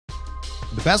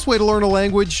The best way to learn a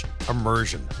language?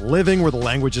 Immersion. Living where the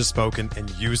language is spoken and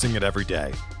using it every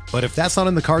day. But if that's not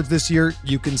in the cards this year,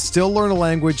 you can still learn a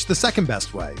language the second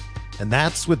best way, and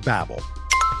that's with Babbel.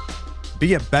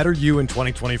 Be a better you in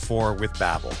 2024 with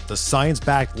Babbel, the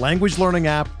science-backed language learning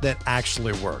app that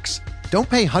actually works. Don't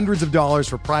pay hundreds of dollars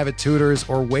for private tutors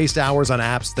or waste hours on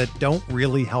apps that don't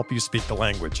really help you speak the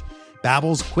language.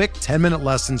 Babbel's quick 10-minute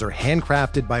lessons are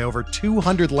handcrafted by over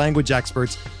 200 language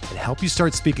experts and help you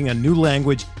start speaking a new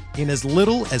language in as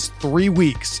little as 3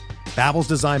 weeks. Babbel's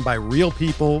designed by real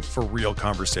people for real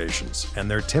conversations,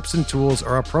 and their tips and tools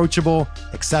are approachable,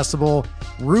 accessible,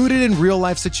 rooted in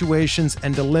real-life situations,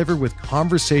 and delivered with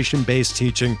conversation-based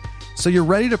teaching, so you're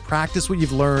ready to practice what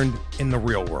you've learned in the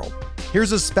real world.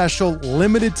 Here's a special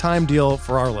limited-time deal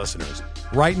for our listeners.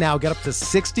 Right now, get up to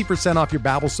 60% off your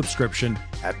Babbel subscription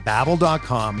at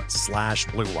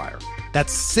babbel.com/Blue Wire.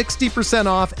 That's 60%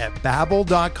 off at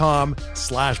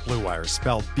babbel.com/Blue Wire,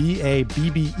 spelled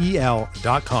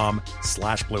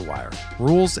BABBEL.com/Blue Wire.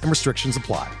 Rules and restrictions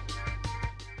apply.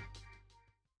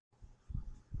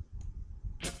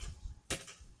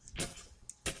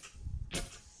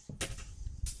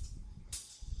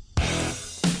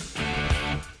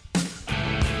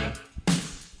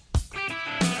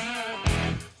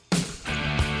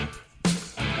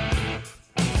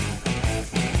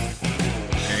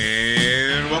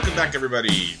 Back,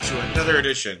 everybody, to another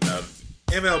edition of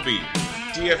MLB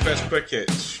DFS Quick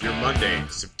Hits, your Monday,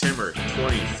 September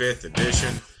 25th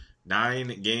edition.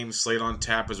 9-game slate on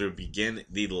tap as we begin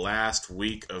the last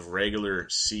week of regular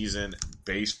season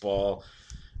baseball.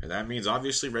 And that means,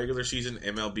 obviously, regular season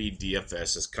MLB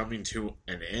DFS is coming to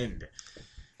an end.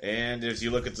 And if you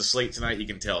look at the slate tonight, you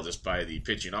can tell just by the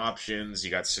pitching options.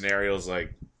 You got scenarios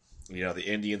like, you know, the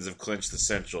Indians have clinched the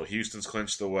Central. Houston's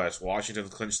clinched the West. Washington's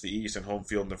clinched the East and home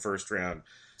field in the first round.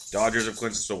 Dodgers have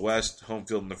clinched the West, home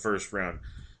field in the first round.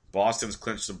 Boston's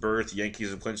clinched the berth. Yankees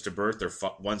have clinched a berth.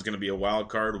 One's going to be a wild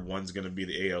card. One's going to be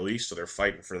the AL East, so they're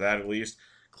fighting for that at least.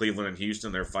 Cleveland and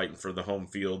Houston, they're fighting for the home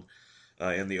field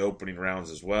in the opening rounds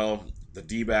as well. The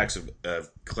D-backs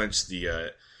have clinched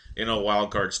the NL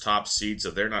wild card's top seed,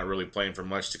 so they're not really playing for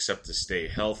much except to stay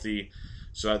healthy.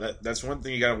 So that's one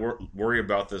thing you got to worry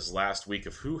about this last week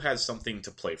of who has something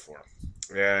to play for.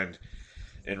 And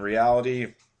in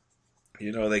reality,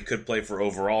 you know, they could play for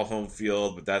overall home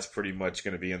field, but that's pretty much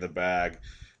going to be in the bag.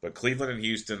 But Cleveland and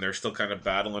Houston, they're still kind of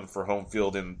battling for home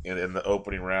field in the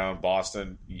opening round.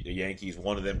 Boston, Yankees,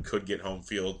 one of them could get home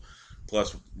field.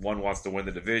 Plus, one wants to win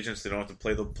the division, so they don't have to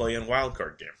play the play-in wild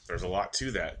card game. There's a lot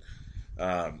to that.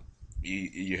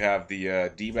 You have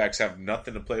the D-backs have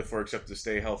nothing to play for except to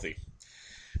stay healthy.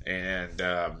 And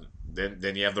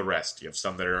then you have the rest. You have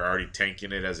some that are already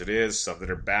tanking it as it is, some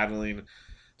that are battling,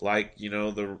 like, you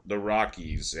know, the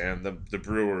Rockies and the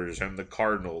Brewers and the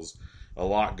Cardinals. A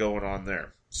lot going on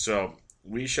there. So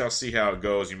we shall see how it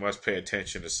goes. You must pay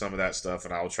attention to some of that stuff,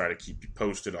 and I will try to keep you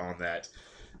posted on that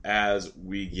as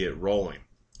we get rolling.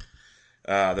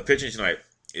 The pitching tonight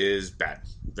is bad.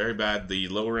 Very bad. The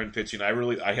lower end pitching,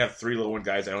 I have 3 low end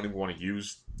guys I don't even want to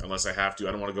use unless I have to.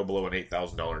 I don't want to go below an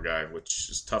 $8,000 guy,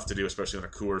 which is tough to do, especially on a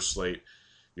Coors slate.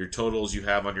 Your totals you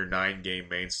have on your 9-game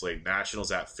main slate: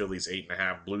 Nationals at Phillies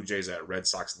 8.5, Blue Jays at Red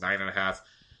Sox 9.5,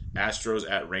 Astros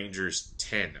at Rangers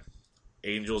 10,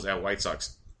 Angels at White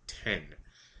Sox 10,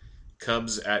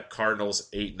 Cubs at Cardinals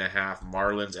 8.5,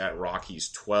 Marlins at Rockies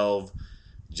 12,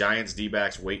 Giants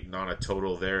D-backs waiting on a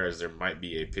total there as there might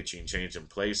be a pitching change in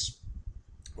place,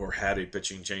 or had a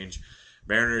pitching change.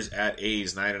 Mariners at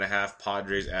A's 9.5,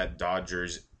 Padres at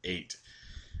Dodgers 8.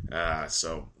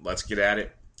 So let's get at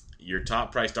it. Your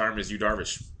top priced arm is Yu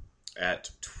Darvish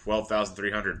at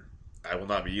 $12,300. I will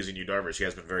not be using Yu Darvish. He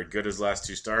has been very good his last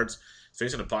 2 starts.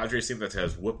 Facing a Padres team that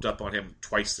has whooped up on him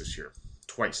twice this year.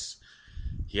 Twice.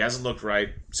 He hasn't looked right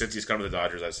since he's come to the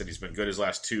Dodgers. I said he's been good his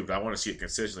last 2, but I want to see it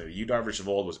consistently. Yu Darvish of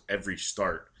old was every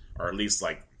start, or at least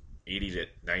like 80 to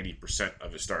 90%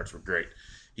 of his starts were great.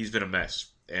 He's been a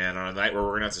mess. And on a night where we're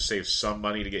going to have to save some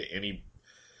money to get any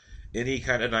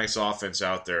kind of nice offense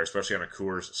out there, especially on a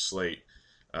Coors slate,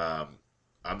 I'm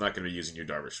not going to be using Yu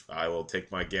Darvish. I will take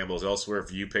my gambles elsewhere.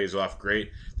 If Yu pays off,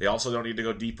 great. They also don't need to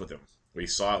go deep with him. We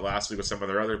saw it last week with some of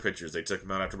their other pitchers. They took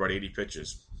him out after about 80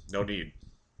 pitches. No need.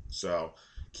 So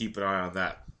keep an eye on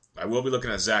that. I will be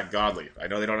looking at Zach Godley. I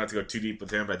know they don't have to go too deep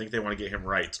with him, but I think they want to get him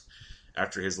right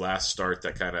after his last start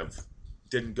that kind of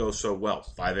didn't go so well.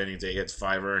 5 innings, 8 hits,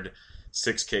 5 earned,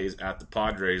 6 Ks at the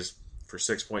Padres for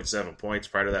 6.7 points.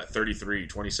 Prior to that, 33,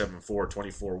 27-4,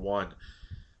 24-1,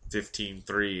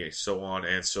 15-3, so on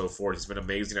and so forth. He's been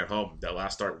amazing at home. That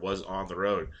last start was on the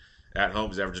road. At home,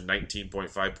 he's averaging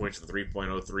 19.5 points and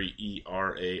 3.03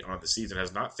 ERA on the season.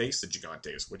 Has not faced the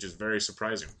Gigantes, which is very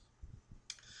surprising.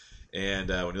 And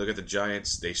when you look at the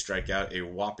Giants, they strike out a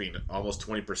whopping almost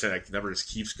 20%. That number just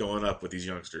keeps going up with these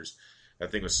youngsters.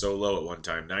 That thing was so low at one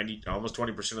time. Almost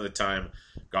 20% of the time.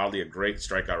 Godley, a great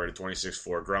strikeout rate of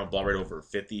 26.4. Ground ball rate over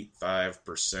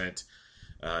 55%.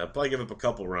 Probably give up a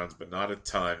couple runs, but not a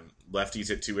ton.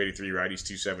 Lefties at 283, righties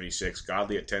 276.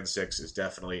 Godley at 10.6 is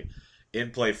definitely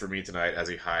in play for me tonight as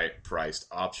a high-priced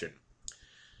option.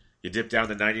 You dip down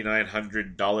to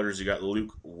 $9,900. You got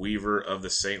Luke Weaver of the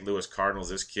St. Louis Cardinals.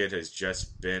 This kid has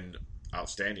just been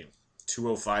outstanding.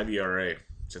 2.05 ERA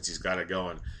since he's got it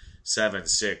going. 7,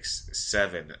 6,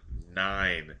 7,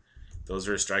 9. Those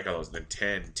are his strikeouts. And then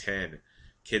 10, 10.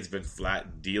 Kid's been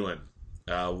flat dealing.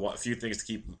 A few things to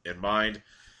keep in mind.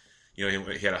 You know,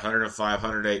 he had 105,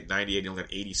 108, 98. He only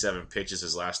got 87 pitches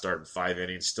his last start in 5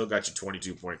 innings. Still got you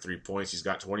 22.3 points. He's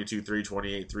got 22.3,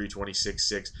 28.3,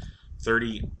 26.6,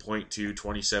 30.2,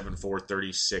 27.4,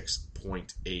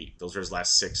 36.8. Those are his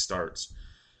last 6 starts.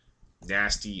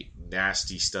 Nasty,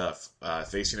 nasty stuff.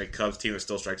 Facing a Cubs team that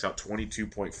still strikes out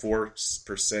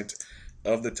 22.4%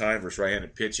 of the time versus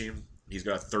right-handed pitching. He's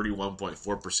got a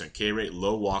 31.4% K rate,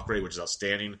 low walk rate, which is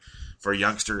outstanding for a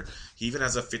youngster. He even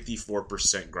has a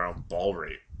 54% ground ball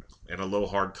rate and a low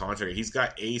hard contact rate. He's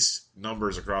got ace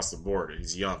numbers across the board.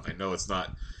 He's young. I know it's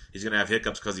not. He's going to have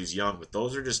hiccups because he's young, but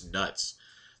those are just nuts.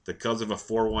 The Cubs have a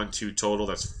 4.12 total.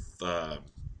 That's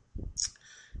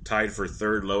tied for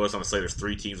third lowest on the slate. There's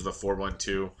 3 teams with a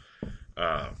 4.12.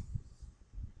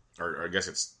 Or I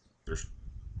guess there's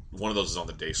one of those is on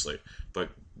the day slate.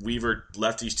 But Weaver,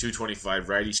 lefties 225,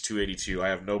 righties 282. I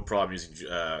have no problem using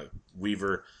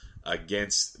Weaver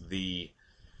against the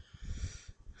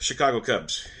Chicago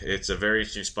Cubs. It's a very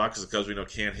interesting spot because the Cubs we know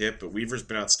can't hit, but Weaver's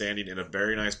been outstanding in a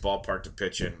very nice ballpark to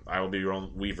pitch in. I will be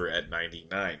rolling Weaver at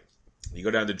 99. You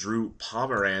go down to Drew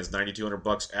Pomeranz,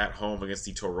 $9,200 at home against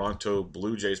the Toronto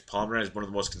Blue Jays. Pomeranz is one of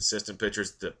the most consistent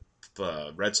pitchers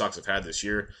the Red Sox have had this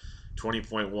year.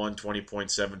 20.1,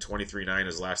 20.7, 23.9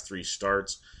 his last 3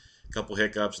 starts. A couple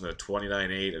hiccups in the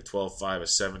 29.8, a 12.5, a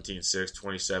 17.6,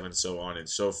 27, so on and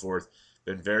so forth.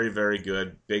 Been very, very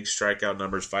good. Big strikeout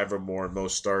numbers, 5 or more in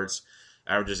most starts.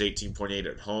 Averages 18.8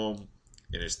 at home.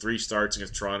 In his 3 starts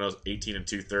against Toronto, 18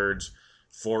 2/3.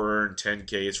 4 earned, 10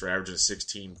 Ks for averaging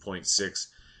 16.6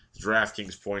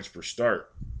 DraftKings points per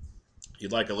start.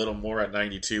 You'd like a little more at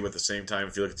 92, but at the same time,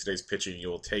 if you look at today's pitching,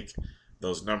 you'll take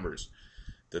those numbers.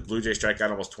 The Blue Jays strike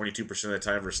out almost 22% of the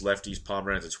time versus lefties.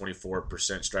 Pomeranz at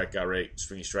 24% strikeout rate.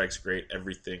 Swinging strikes great.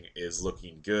 Everything is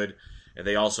looking good. And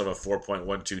they also have a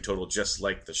 4.12 total, just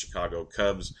like the Chicago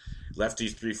Cubs.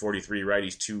 Lefties 343,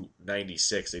 righties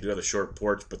 296. They do have a short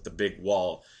porch, but the big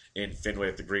wall in Fenway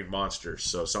at the Green Monster.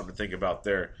 So something to think about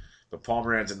there. But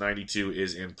Pomeranz at 92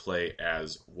 is in play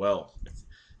as well.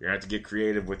 You're going to have to get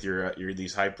creative with your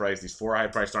these high price, these 4 high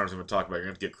priced arms I'm going to talk about. You're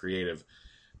going to have to get creative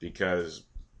because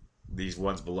these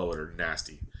ones below it are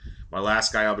nasty. My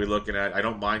last guy I'll be looking at, I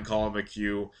don't mind Colin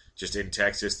McHugh, just in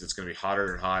Texas. It's going to be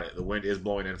hotter and hot. The wind is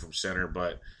blowing in from center,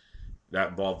 but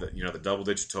that ball, the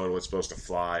double-digit total, it's supposed to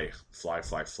fly.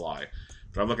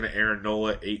 But I'm looking at Aaron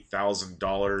Nola,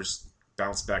 $8,000.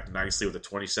 Bounced back nicely with a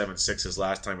 27.6 his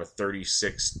last time, a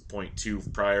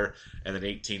 36.2 prior, and then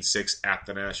 18.6 at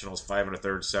the Nationals, 5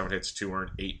 1/3, 7 hits, 2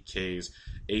 earned, 8 Ks,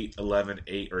 8, 11,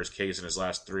 8 are his Ks in his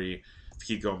last 3.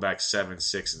 Keep going back 7,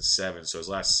 6, and 7. So his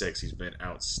last 6, he's been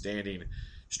outstanding.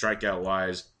 Strikeout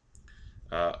wise,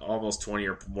 almost 20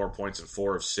 or more points in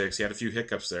 4 of 6. He had a few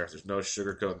hiccups there. There's no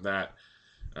sugarcoating that.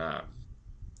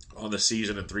 On the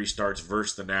season in 3 starts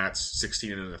versus the Nats,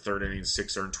 16 in the 3rd inning,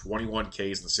 6 earned, 21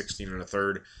 Ks and 16 in the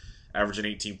 3rd, averaging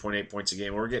 18.8 points a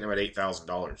game. We're getting him at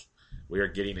 $8,000. We are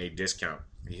getting a discount.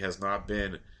 He has not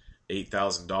been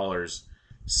 $8,000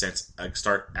 since a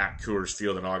start at Coors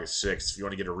Field on August 6th. If you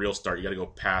want to get a real start, you got to go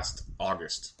past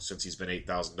August since he's been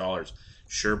 $8,000.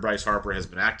 Sure, Bryce Harper has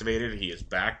been activated. He is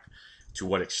back. To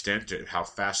what extent? How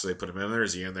fast do they put him in there?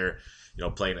 Is he in there,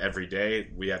 playing every day?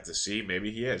 We have to see.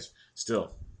 Maybe he is.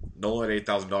 Still, Nola at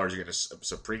 $8,000, you're getting a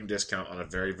supreme discount on a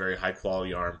very, very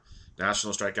high-quality arm.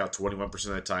 National strikeout 21%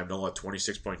 of the time. Nola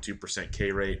 26.2%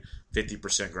 K rate,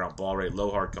 50% ground ball rate, low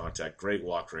hard contact, great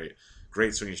walk rate,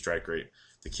 great swinging strike rate.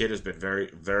 The kid has been very,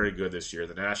 very good this year.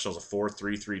 The Nationals, a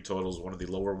 4.33 total, is one of the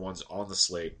lower ones on the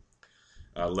slate.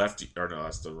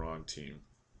 That's the wrong team.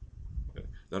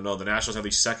 No, the Nationals have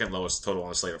the second lowest total on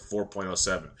the slate of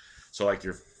 4.07. So like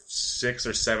your 6th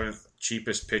or 7th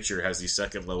cheapest pitcher has the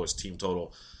second lowest team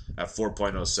total at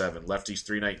 4.07. Lefties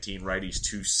 319, righties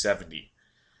 270.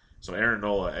 So Aaron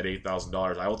Nola at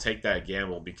 $8,000. I will take that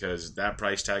gamble because that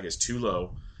price tag is too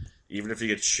low. Even if he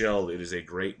gets shelled, it is a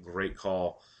great, great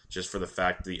call just for the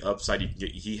fact the upside you can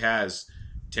get. He has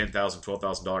 $10,000,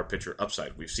 $12,000 pitcher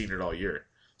upside. We've seen it all year.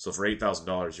 So for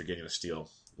 $8,000, you're getting a steal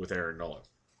with Aaron Nola.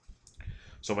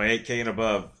 So my 8K and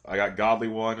above, I got Godley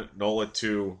 1, Nola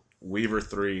 2, Weaver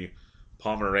 3,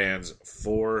 Pomeranz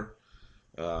 4.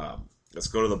 Let's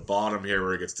go to the bottom here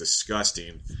where it gets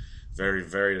disgusting. Very,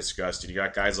 very disgusting. You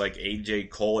got guys like A.J.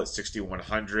 Cole at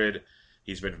 6,100.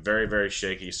 He's been very, very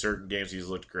shaky. Certain games he's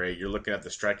looked great. You're looking at the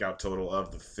strikeout total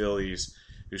of the Phillies,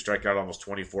 who strike out almost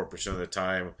 24% of the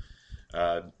time.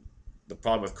 The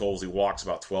problem with Cole is he walks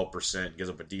about 12%, gives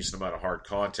up a decent amount of hard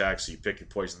contact, so you pick your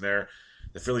poison there.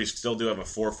 The Phillies still do have a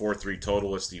 4.43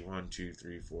 total. It's the 1, 2,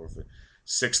 3, 4, 5,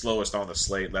 6th lowest on the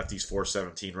slate. Lefties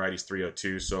 417, righties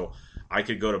 302. So I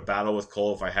could go to battle with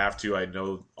Cole if I have to. I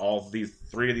know all these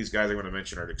 3 of these guys I'm going to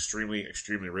mention are extremely,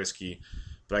 extremely risky.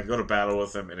 But I can go to battle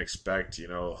with them and expect,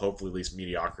 hopefully at least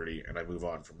mediocrity, and I move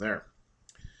on from there.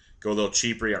 Go a little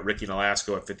cheaper. You got Ricky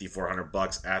Nolasco at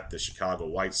 $5,400 at the Chicago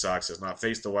White Sox. Has not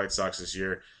faced the White Sox this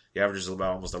year. He averages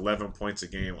about almost 11 points a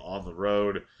game on the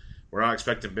road. We're not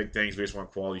expecting big things. We just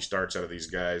want quality starts out of these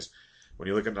guys. When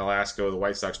you look at Nolasco, the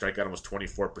White Sox strike out almost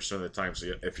 24% of the time.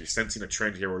 So if you're sensing a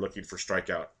trend here, we're looking for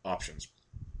strikeout options.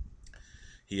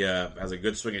 He has a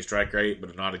good swinging strike rate,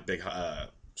 but not a big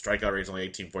strikeout rate. Is only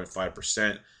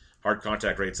 18.5%. Hard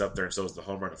contact rate's up there, and so is the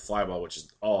home run and fly ball, which is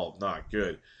all not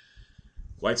good.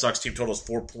 White Sox team total is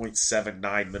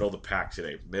 4.79, middle of the pack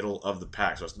today. Middle of the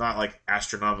pack. So it's not like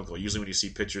astronomical. Usually when you see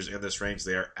pitchers in this range,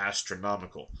 they are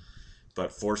astronomical.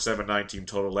 But 4.79 team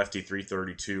total, lefty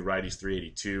 332, righties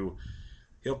 382.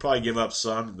 He'll probably give up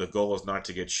some. The goal is not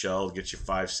to get shelled, get you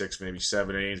 5, 6, maybe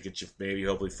 7 innings, get you maybe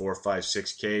hopefully 4, 5,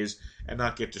 6 Ks, and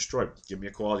not get destroyed. Give me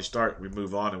a quality start. We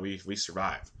move on, and we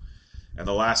survive. And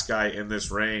the last guy in this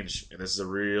range, and this is a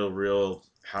real,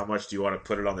 how much do you want to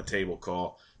put it on the table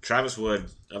call? Travis Wood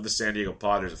of the San Diego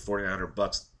Padres at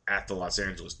 $4,900 at the Los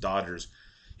Angeles Dodgers.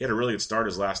 He had a really good start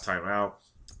his last time out.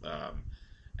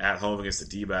 At home against the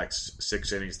D-backs,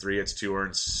 6 innings, 3 hits, 2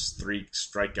 earns, 3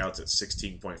 strikeouts at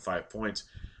 16.5 points.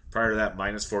 Prior to that,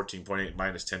 minus 14.8,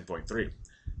 minus 10.3.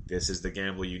 This is the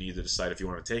gamble you need to decide if you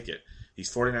want to take it.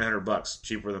 He's $4,900,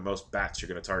 cheaper than most bats you're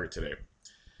going to target today.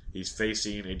 He's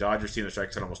facing a Dodgers team that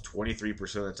strikes out almost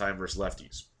 23% of the time versus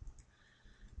lefties.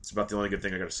 It's about the only good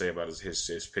thing I got to say about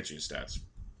his pitching stats.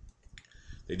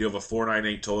 They do have a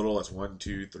 4.98 total. That's 1,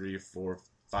 2, 3, 4,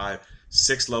 5,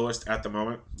 6th lowest at the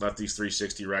moment. Lefties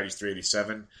 360, righties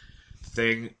 387.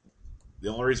 The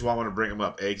only reason why I want to bring him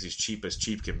up, because he's cheap as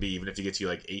cheap can be. Even if he gets you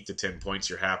like 8 to 10 points,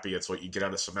 you're happy. It's what you get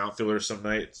out of some outfielders some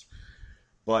nights.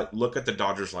 But look at the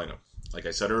Dodgers lineup. Like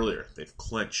I said earlier, they've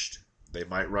clinched. They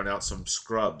might run out some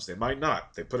scrubs. They might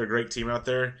not. They put a great team out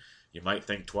there. You might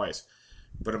think twice.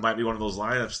 But it might be one of those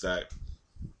lineups that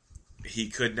he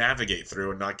could navigate through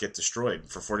and not get destroyed.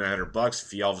 For $4,900,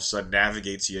 if he all of a sudden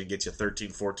navigates you and gets you 13,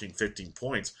 14, 15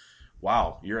 points,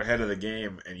 wow, you're ahead of the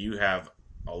game and you have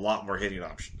a lot more hitting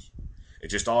options.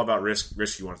 It's just all about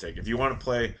risk you want to take. If you want to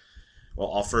play,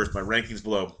 well, I'll first, my rankings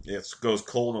below, it goes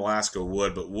Cole, Nolasco,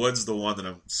 Wood, but Wood's the one that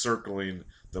I'm circling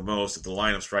the most. If the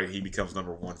lineup's right, he becomes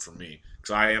number 1 for me.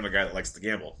 Because I am a guy that likes to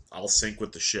gamble. I'll sink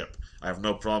with the ship. I have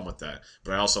no problem with that.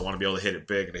 But I also want to be able to hit it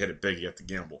big, and to hit it big, you have to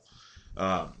gamble.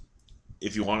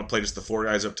 If you want to play just the 4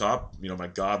 guys up top, my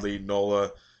Godley,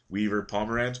 Nola, Weaver,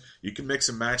 Pomeranz, you can mix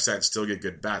and match that and still get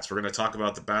good bats. We're going to talk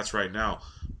about the bats right now.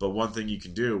 But one thing you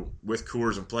can do with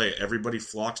Coors in play, everybody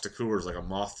flocks to Coors like a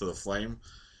moth to the flame.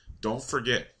 Don't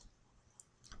forget,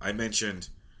 I mentioned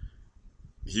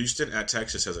Houston at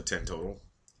Texas has a 10 total.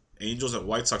 Angels at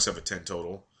White Sox have a 10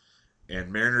 total.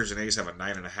 And Mariners and A's have a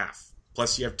 9.5.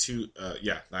 Plus you have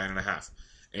 9.5.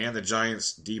 And the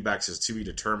Giants, D-backs is to be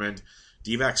determined.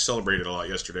 D-backs celebrated a lot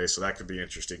yesterday, so that could be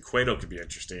interesting. Cueto could be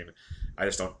interesting. I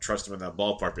just don't trust him in that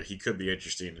ballpark, but he could be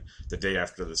interesting the day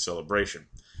after the celebration.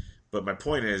 But my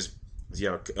point is you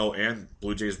have, and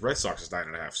Blue Jays Red Sox is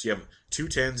 9.5. So you have 2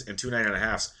 10s and 2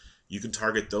 9.5s. You can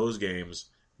target those games,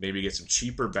 maybe get some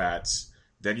cheaper bats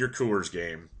than your Coors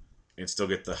game, and still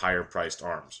get the higher priced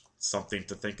arms. Something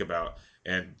to think about.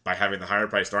 And by having the higher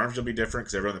priced arms, you'll be different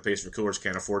because everyone that pays for Coors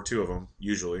can't afford 2 of them,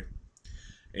 usually.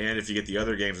 And if you get the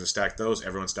other games and stack those,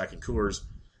 everyone's stacking Coors,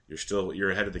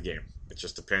 you're ahead of the game. It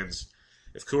just depends.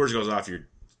 If Coors goes off, you're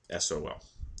SOL.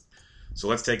 So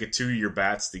let's take it to your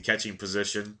bats. The catching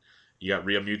position, you got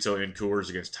Realmuto in Coors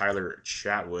against Tyler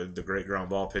Chatwood, the great ground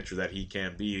ball pitcher that he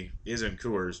can be, is in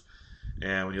Coors.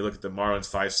 And when you look at the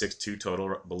Marlins, 5.62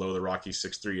 total, below the Rockies,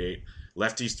 6.38.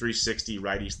 Lefties 360,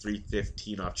 righties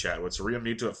 315 off Chatwood. So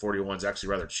Realmuto at 41 is actually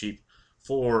rather cheap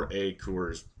for a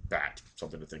Coors bat.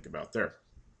 Something to think about there.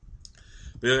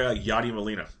 But like Yadi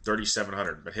Molina,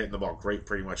 3,700. Been hitting the ball great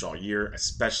pretty much all year,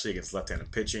 especially against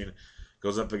left-handed pitching.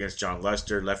 Goes up against John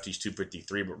Lester. Lefties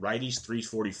 253, but righties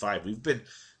 345. We've been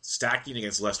stacking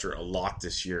against Lester a lot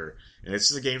this year, and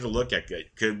this is a game to look at.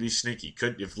 It could be sneaky.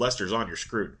 If Lester's on, you're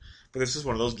screwed. But this is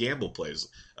one of those gamble plays.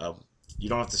 You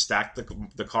don't have to stack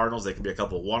the Cardinals. They can be a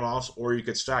couple one-offs, or you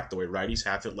could stack the way righties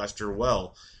have hit Lester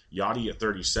well. Yachty at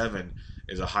 37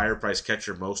 is a higher price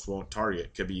catcher most won't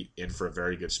target. Could be in for a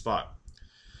very good spot.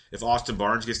 If Austin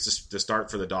Barnes gets to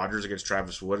start for the Dodgers against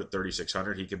Travis Wood at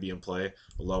 3,600, he could be in play.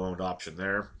 A low-owned option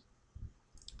there.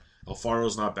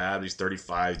 Alfaro's not bad. He's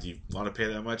 35. Do you want to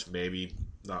pay that much? Maybe.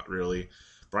 Not really.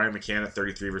 Brian McCann at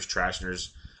 33 versus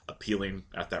Trasner's appealing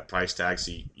at that price tag,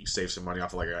 so you save some money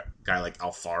off of like a guy like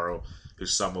Alfaro, who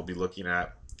some will be looking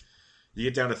at. You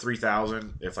get down to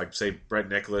 3,000. If, like, say, Brett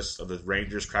Nicholas of the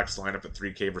Rangers cracks the lineup at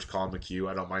 3K versus Colin McHugh,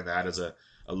 I don't mind that as a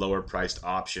lower-priced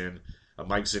option.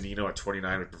 Mike Zunino at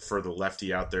 29. I prefer the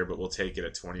lefty out there, but we'll take it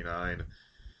at 29.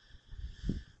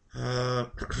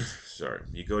 Sorry.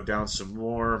 You go down some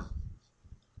more.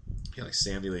 Like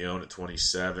Sandy Leone at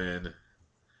 27.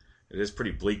 It is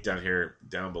pretty bleak down here,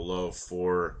 down below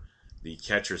for the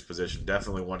catcher's position.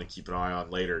 Definitely one to keep an eye on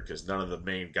later because none of the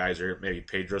main guys are here. Maybe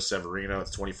Pedro Severino.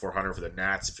 It's 2,400 for the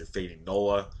Nats. If you're fading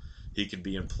Nola, he could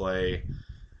be in play.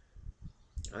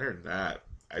 Other than that,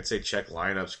 I'd say check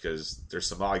lineups because there's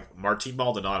some like Martin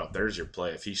Maldonado. There's your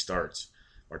play if he starts.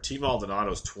 Martin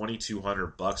Maldonado's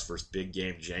 $2,200 versus Big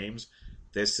Game James.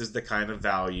 This is the kind of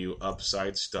value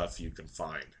upside stuff you can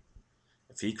find.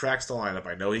 If he cracks the lineup,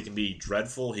 I know he can be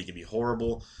dreadful, he can be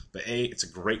horrible, but it's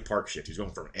a great park shift. He's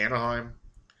going from Anaheim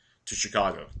to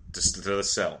Chicago to the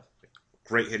cell.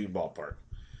 Great hitting ballpark.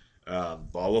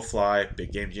 Ball will fly.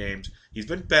 Big Game James. He's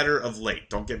been better of late.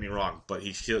 Don't get me wrong, but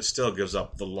he still gives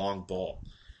up the long ball.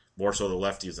 More so the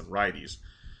lefties than righties.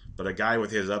 But a guy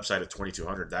with his upside at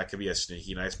 2,200, that could be a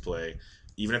sneaky nice play.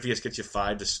 Even if he just gets you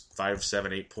 5,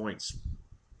 7, 8 points,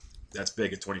 that's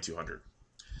big at 2,200.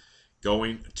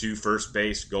 Going to first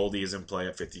base, Goldie is in play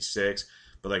at 56.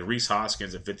 But like Rhys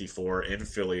Hoskins at 54 in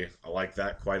Philly, I like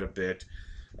that quite a bit.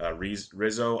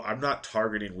 Rizzo, I'm not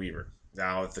targeting Weaver.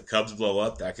 Now, if the Cubs blow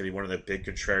up, that could be one of the big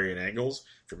contrarian angles.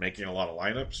 If you're making a lot of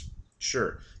lineups,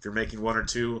 sure. If you're making one or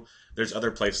two, there's other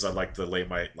places I'd like to lay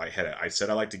my head at. I said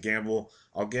I like to gamble.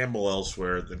 I'll gamble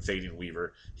elsewhere than fading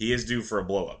Weaver. He is due for a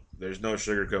blow-up. There's no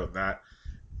sugarcoating that.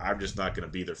 I'm just not going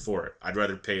to be there for it. I'd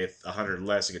rather pay $100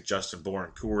 less and get Justin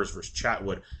Bourne, Coors versus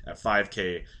Chatwood at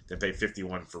 5K than pay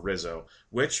 $51 for Rizzo,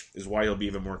 which is why he'll be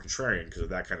even more contrarian because of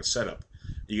that kind of setup.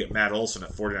 You get Matt Olson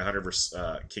at 4,900 versus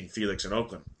King Felix in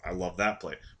Oakland. I love that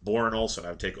play. Bourne Olson, I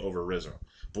would take over Rizzo.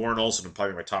 Bourne Olson are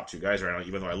probably my top two guys right now,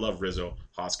 even though I love Rizzo,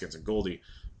 Hoskins, and Goldie.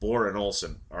 Bourne and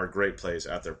Olson are great plays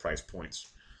at their price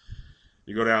points.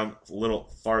 You go down a little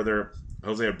farther.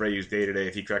 Jose Abreu's day-to-day,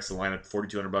 if he cracks the lineup,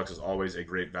 $4,200 is always a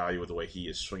great value with the way he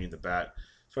is swinging the bat,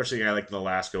 especially a guy like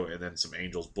Nolasco and then some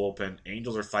Angels bullpen.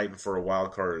 Angels are fighting for a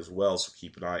wild card as well, so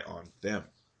keep an eye on them.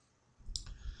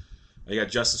 You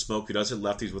got Justin Smoke, who does hit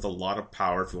lefties with a lot of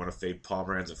power. If you want to fade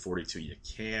Pomeranz at 42, you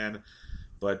can.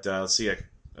 But let's see,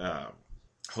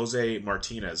 Jose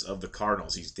Martinez of the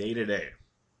Cardinals. He's day-to-day.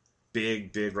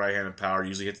 Big right-handed power.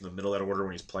 Usually hits in the middle of that order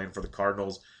when he's playing for the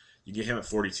Cardinals. You get him at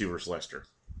 42 versus Lester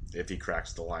if he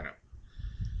cracks the lineup.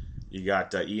 You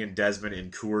got Ian Desmond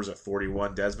in Coors at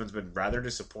 41. Desmond's been rather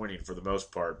disappointing for the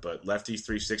most part, but lefties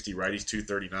 360, righties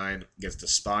 239 against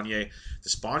Despaigne.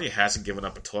 Despaigne hasn't given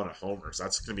up a ton of homers.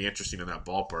 That's going to be interesting in that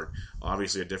ballpark.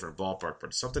 Obviously a different ballpark,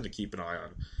 but something to keep an eye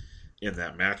on in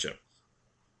that matchup.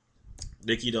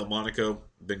 Nicky Delmonico,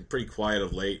 been pretty quiet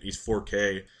of late. He's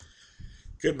 4K.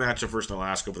 Good matchup versus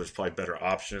Nolasco, but there's probably better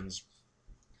options.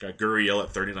 Got Gurriel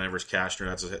at 39 versus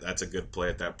Cashner. That's a good play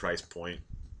at that price point.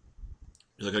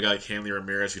 You look at a guy like Hanley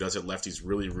Ramirez, who does hit lefties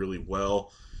really, really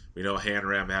well. We know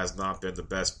Hanram has not been the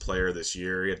best player this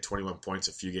year. He had 21 points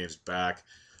a few games back.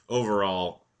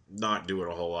 Overall, not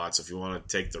doing a whole lot. So if you want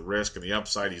to take the risk and the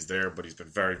upside, he's there, but he's been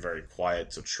very, very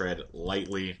quiet, so tread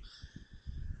lightly.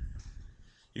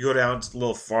 You go down a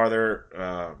little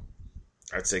farther,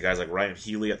 I'd say guys like Ryan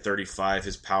Healy at 35,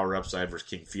 his power upside versus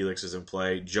King Felix is in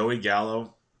play. Joey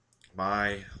Gallo,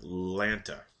 my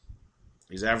Lanta.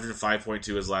 He's averaging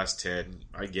 5.2 his last 10.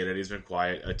 I get it. He's been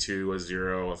quiet. A 2, a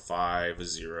 0, a 5, a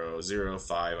 0, 0,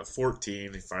 5, a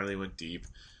 14. He finally went deep.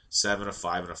 7, a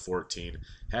 5, and a 14.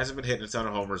 Hasn't been hitting a ton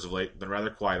of homers of late. Been rather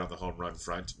quiet on the home run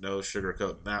front. No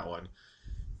sugarcoating that one.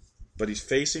 But he's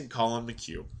facing Colin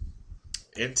McHugh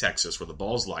in Texas where the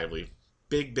ball's lively.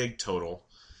 Big total.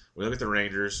 We look at the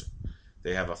Rangers.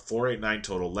 They have a 489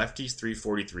 total. Lefties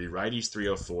 343, righties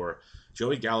 304.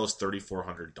 Joey Gallo's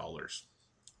 $3,400.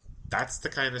 That's the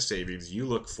kind of savings you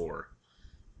look for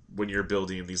when you're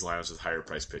building these lineups with higher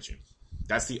price pitching.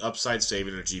 That's the upside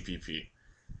saving in a GPP.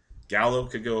 Gallo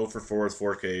could go for 4 with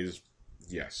 4Ks,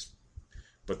 yes.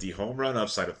 But the home run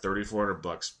upside of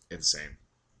 $3,400, insane.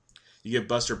 You get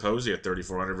Buster Posey at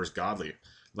 $3,400 versus Godley.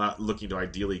 Not looking to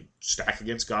ideally stack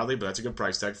against Godley, but that's a good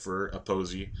price tag for a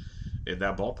Posey in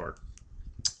that ballpark.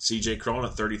 CJ Cron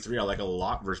at 33, I like a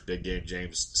lot versus Big Game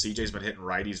James. CJ's been hitting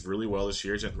righties really well this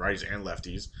year. He's hitting righties and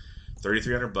lefties.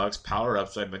 $3,300, power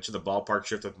upside. I mentioned the ballpark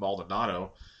shift with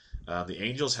Maldonado. The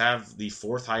Angels have the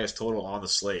 4th highest total on the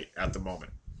slate at the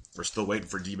moment. We're still waiting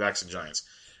for D-backs and Giants.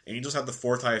 Angels have the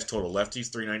 4th highest total.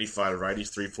 Lefties 395,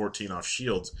 righties 314 off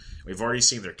Shields. We've already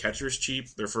seen their catcher's cheap,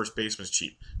 their first baseman's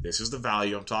cheap. This is the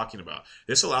value I'm talking about.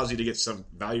 This allows you to get some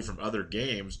value from other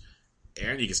games,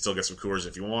 and you can still get some Coors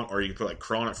if you want, or you can put like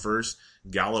Cron at first,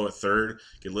 Gallo at third,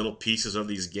 get little pieces of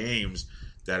these games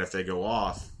that if they go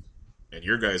off, and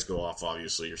your guys go off,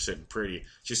 obviously, you're sitting pretty.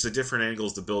 Just the different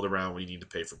angles to build around when you need to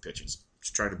pay for pitching.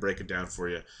 Just trying to break it down for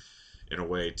you in a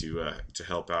way to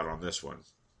help out on this one.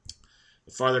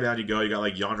 The farther down you go, you got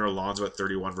like Yonder Alonso at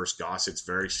 31 versus Gossett. It's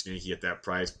very sneaky at that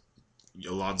price.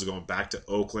 Alonso going back to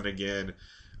Oakland again.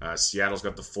 Seattle's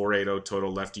got the 480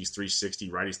 total. Lefties 360,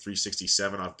 righties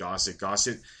 367 off Gossett.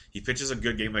 Gossett, he pitches a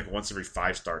good game like once every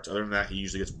 5 starts. Other than that, he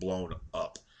usually gets blown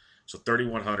up. So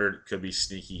 3,100 could be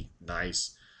sneaky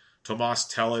nice.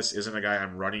 Tomas Tellis isn't a guy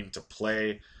I'm running to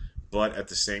play, but at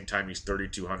the same time, he's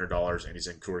 $3,200 and he's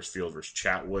in Coors Field versus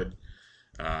Chatwood.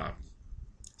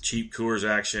 Cheap Coors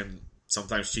action.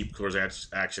 Sometimes cheap Coors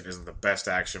action isn't the best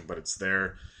action, but it's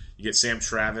there. You get Sam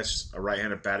Travis, a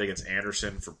right-handed bat against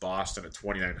Anderson for Boston at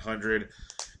 $2,900.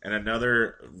 And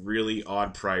another really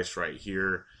odd price right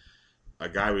here. A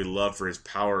guy we love for his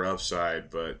power upside,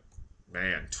 but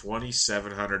man,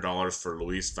 $2,700 for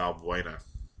Luis Valbuena.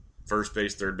 First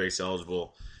base, third base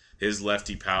eligible. His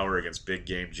lefty power against Big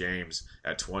Game James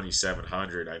at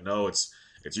 $2,700. I know it's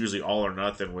usually all or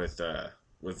nothing with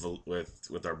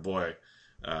our boy,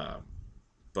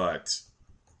 but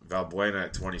Valbuena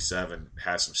at 27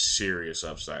 has some serious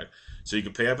upside. So you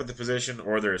can pay up at the position,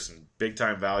 or there's some big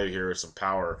time value here with some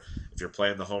power if you're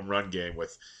playing the home run game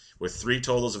with 3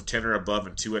 totals of 10 or above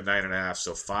and 2 at 9.5.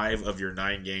 So 5 of your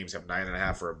 9 games have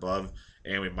 9.5 or above,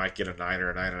 and we might get a 9 or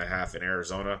a 9.5 in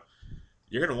Arizona.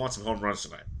 You're going to want some home runs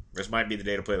tonight. This might be the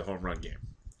day to play the home run game.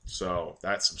 So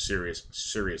that's some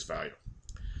serious value.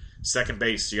 Second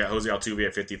base, you got Jose Altuve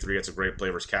at 53. That's a great play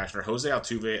versus Cashner. Jose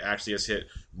Altuve actually has hit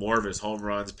more of his home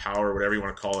runs, power, whatever you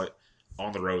want to call it,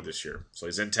 on the road this year. So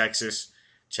he's in Texas.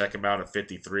 Check him out at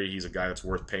 53. He's a guy that's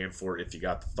worth paying for if you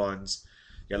got the funds.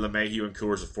 You got LeMahieu and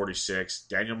Coors at 46.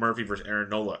 Daniel Murphy versus Aaron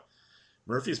Nola.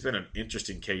 Murphy's been an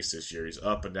interesting case this year. He's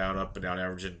up and down,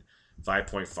 averaging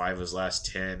 5.5 his last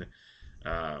 10.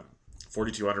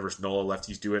 4,200 versus Nola.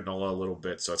 Lefties do it Nola a little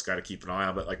bit, so it's got to keep an eye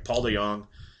on. But like Paul DeJong,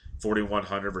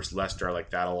 4,100 versus Lester, I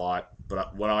like that a lot.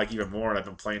 But what I like even more, and I've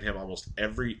been playing him almost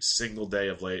every single day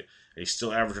of late, and he's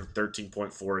still averaging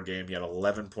 13.4 a game. He had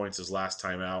 11 points his last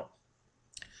time out.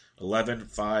 11,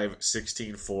 5,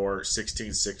 16, 4,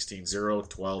 16, 16, 0,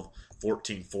 12,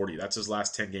 14, 40. That's his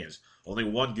last 10 games. Only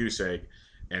 1 goose egg,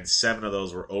 and 7 of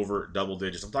those were over double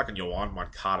digits. I'm talking Yoan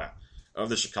Moncada of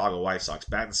the Chicago White Sox,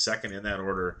 batting second in that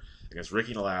order against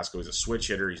Ricky Nolasco. He's a switch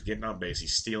hitter. He's getting on base.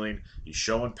 He's stealing. He's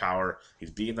showing power.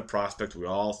 He's being the prospect we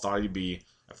all thought he'd be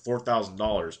at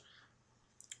 $4,000.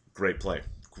 Great play.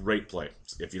 Great play.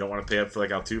 If you don't want to pay up for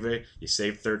like Altuve, you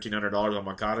save $1,300 on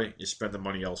Moncada. You spend the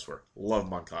money elsewhere. Love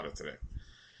Moncada today.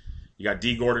 You got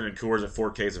D. Gordon and Coors at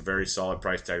 4K. It's a very solid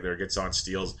price tag there. Gets on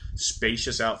steals.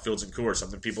 Spacious outfields and Coors.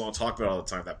 Something people don't talk about all the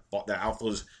time. That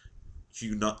outfield is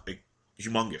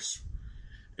humongous.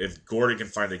 If Gordon can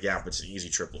find a gap, it's an easy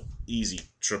triple. Easy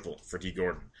triple for D.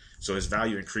 Gordon. So his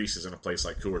value increases in a place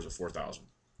like Coors at 4,000.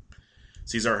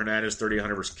 Cesar Hernandez,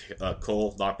 3,800 versus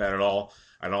Cole. Not bad at all.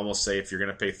 I'd almost say if you're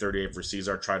going to pay 38 for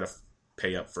Cesar, try to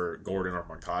pay up for Gordon or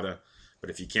Moncada. But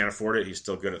if you can't afford it, he's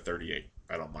still good at 38.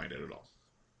 I don't mind it at all.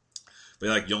 They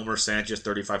like Yolmer Sanchez,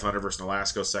 3,500 versus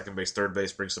Nolasco. Second base, third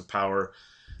base, brings some power.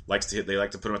 They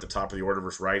like to put him at the top of the order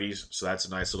versus righties. So that's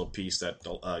a nice little piece that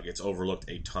gets overlooked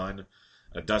a ton.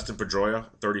 Dustin Pedroia,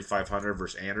 3,500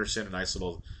 versus Anderson. A nice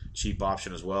little cheap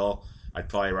option as well. I'd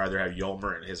probably rather have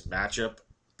Yolmer in his matchup,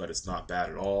 but it's not bad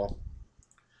at all.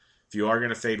 If you are going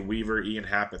to fade Weaver, Ian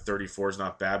Happ at 34 is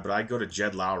not bad, but I'd go to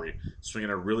Jed Lowry, swinging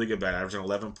a really good bat, averaging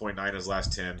 11.9 his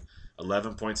last 10,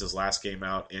 11 points his last game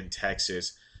out in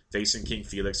Texas, facing King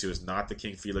Felix, who is not the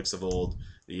King Felix of old.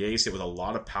 The A's hit with a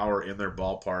lot of power in their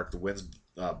ballpark. The wind's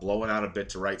blowing out a bit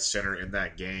to right center in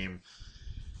that game.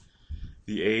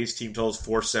 The A's team totals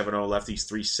 470, lefties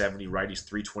 370, righties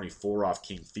 324 off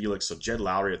King Felix. So Jed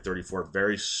Lowry at 34,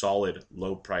 very solid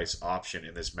low price option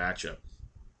in this matchup.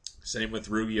 Same with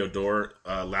Rugi Odor.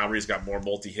 Lowry's got more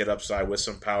multi-hit upside with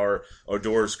some power.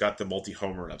 Odor's got the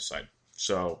multi-homer upside.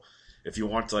 So if you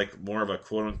want like more of a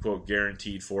quote-unquote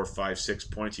guaranteed 4, 5, 6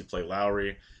 points, you play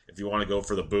Lowry. If you want to go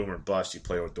for the boom or bust, you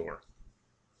play Odor.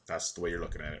 That's the way you're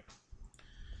looking at it.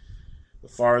 The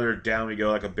farther down we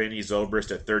go, like a Benny Zobrist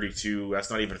at 32.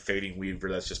 That's not even fading Weaver.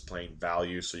 That's just plain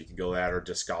value. So you can go that or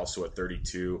Descalso at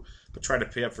 32. But try to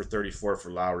pay up for 34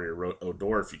 for Lowry or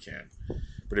Odor if you can.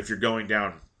 But if you're going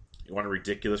down, you want a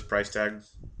ridiculous price tag?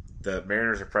 The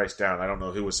Mariners are priced down. I don't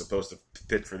know who was supposed to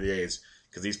pitch for the A's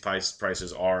because these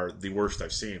prices are the worst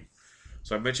I've seen.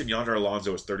 So I mentioned Yonder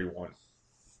Alonso is 31.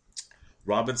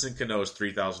 Robinson Cano is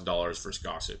 $3,000 for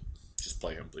Gossett. Just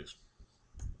play him, please.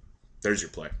 There's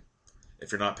your play.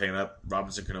 If you're not paying up,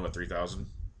 Robinson Cano at $3,000.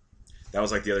 That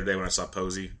was like the other day when I saw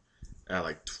Posey at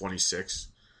like 26.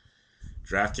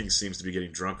 DraftKings seems to be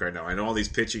getting drunk right now. I know all these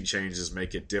pitching changes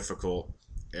make it difficult,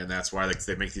 and that's why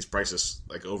they make these prices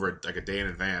like over like a day in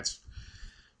advance.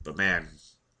 But man,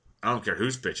 I don't care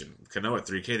who's pitching. Cano at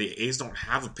 3K. The A's don't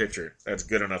have a pitcher that's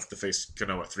good enough to face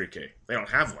Cano at 3K. They don't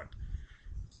have one.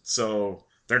 So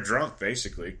they're drunk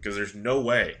basically because there's no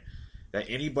way that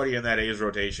anybody in that A's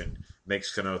rotation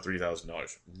makes Cano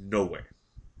 $3,000. No way.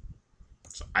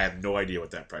 So I have no idea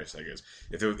what that price tag is.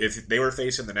 If they were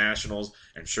facing the Nationals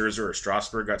and Scherzer or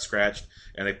Strasburg got scratched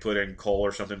and they put in Cole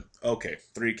or something, okay,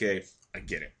 3K, I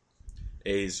get it.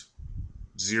 A's,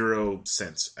 0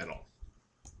 cents at all.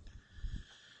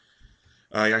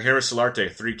 Yangervis Solarte,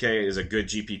 3K is a good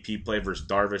GPP play versus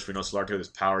Darvish. We know Solarte with his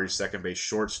power. He's second base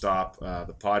shortstop.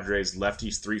 The Padres,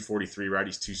 lefties 343,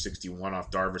 righties 261 off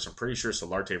Darvish. I'm pretty sure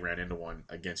Solarte ran into one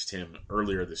against him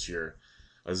earlier this year.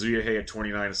 Azuya at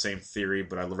 29, the same theory,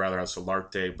 but I'd rather have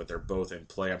Solarte, but they're both in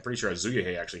play. I'm pretty sure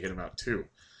Azuya actually hit him out too.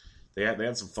 They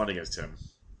had some fun against him.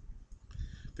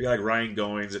 We got like Ryan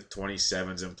Goins at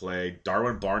 27's in play.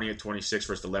 Darwin Barney at 26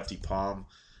 versus the lefty Palm.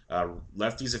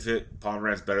 Lefties have hit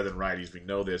Pomeranz better than righties. We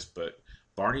know this, but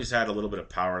Barney's had a little bit of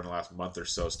power in the last month or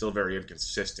so. Still very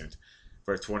inconsistent.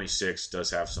 For 26,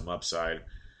 does have some upside.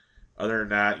 Other than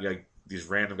that, you got these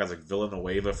random guys like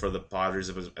Villanueva for the Padres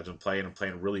have been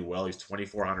playing really well. He's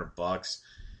 $2,400.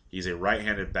 He's a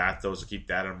right-handed bat, though, so keep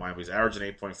that in mind. But he's averaging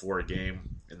 8.4 a game.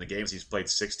 In the games, he's played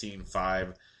 16,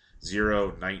 5,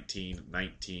 0, 19,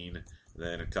 19,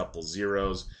 then a couple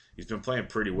zeros. He's been playing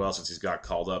pretty well since he's got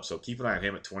called up, so keep an eye on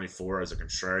him at 24 as a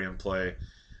contrarian play.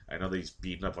 I know that he's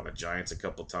beaten up on the Giants a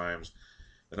couple times.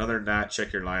 And other than that,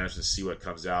 check your lineups and see what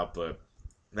comes out. But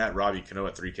Matt Robbie Cano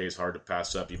at 3K is hard to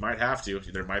pass up. You might have to.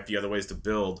 There might be other ways to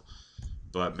build.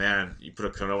 But, man, you put a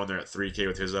Cano in there at 3K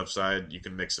with his upside, you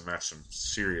can mix and match some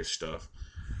serious stuff.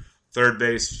 Third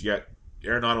base, you got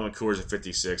Arenado and Coors at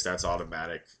 56. That's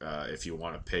automatic if you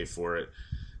want to pay for it.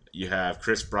 You have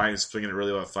Chris Bryant swinging it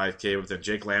really well at 5K, but then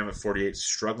Jake Lamb at 48,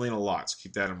 struggling a lot, so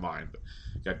keep that in mind. But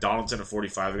you got Donaldson at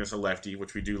 45 against a lefty,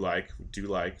 which we do like.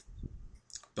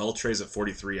 Beltre's at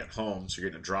 43 at home, so you're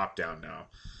getting a drop down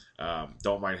now.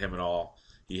 Don't mind him at all.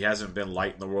 He hasn't been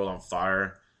lighting the world on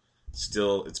fire.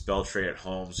 Still, it's Beltre at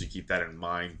home, so you keep that in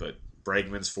mind. But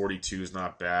Bregman's 42 is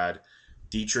not bad.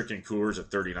 Dietrich and Coors at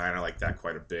 39, I like that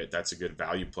quite a bit. That's a good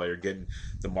value player. Getting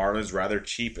the Marlins rather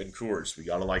cheap in Coors. We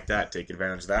got to like that. Take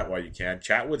advantage of that while you can.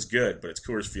 Chatwood's good, but it's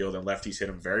Coors Field, and lefties hit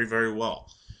him very, very well.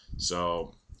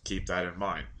 So keep that in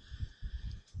mind.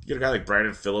 You get a guy like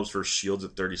Brandon Phillips versus Shields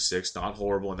at 36. Not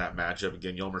horrible in that matchup.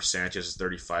 Again, Yolmer Sanchez is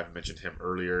 35. I mentioned him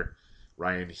earlier.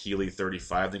 Ryan Healy,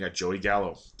 35. Then got Joey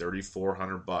Gallo,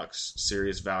 $3,400.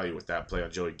 Serious value with that play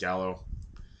on Joey Gallo.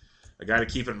 A guy to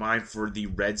keep in mind for the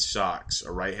Red Sox,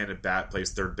 a right-handed bat,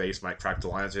 plays third base, might crack the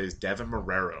line today, is Devin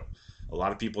Marrero. A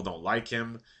lot of people don't like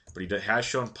him, but he has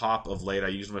shown pop of late. I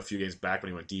used him a few games back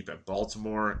when he went deep at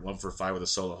Baltimore, 1 for 5 with a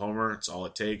solo homer. It's all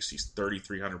it takes. He's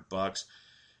 $3,300.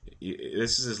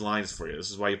 This is his lines for you. This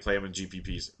is why you play him in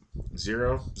GPPs.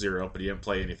 0-0, but he didn't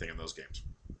play anything in those games.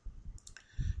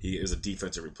 He is a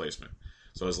defensive replacement.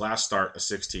 So his last start, a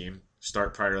 16.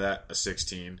 Start prior to that, a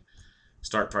 16.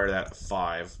 Start prior to that, a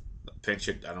 5. Pinch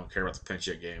hit, I don't care about the pinch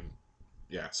hit game.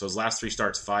 Yeah, so his last 3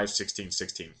 starts, 5, 16,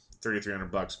 16.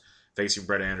 $3,300 facing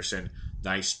Brett Anderson.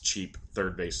 Nice, cheap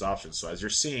third base option. So as you're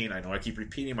seeing, I know I keep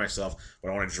repeating myself, but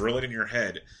I want to drill it in your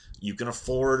head. You can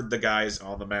afford the guys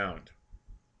on the mound.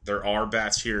 There are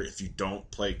bats here if you don't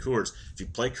play Coors. If you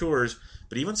play Coors,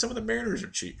 but even some of the Mariners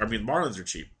are cheap. Marlins are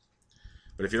cheap.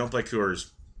 But if you don't play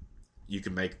Coors, you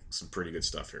can make some pretty good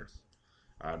stuff here.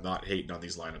 I'm not hating on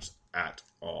these lineups at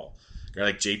all. A guy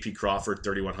like J.P. Crawford,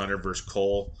 $3,100 versus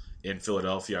Cole. in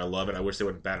Philadelphia. I love it. I wish they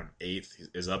wouldn't bat him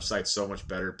 8th. His upside's so much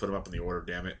better. Put him up in the order,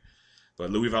 damn it. But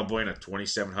Louis Valbuena,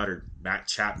 2,700. Matt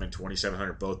Chapman,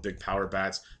 2,700. Both big power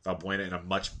bats. Valbuena in a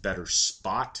much better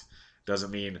spot.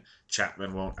 Doesn't mean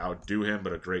Chapman won't outdo him,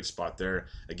 but a great spot there.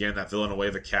 Again, that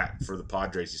Villanueva cat for the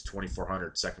Padres. He's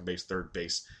 2,400. Second base, third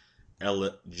base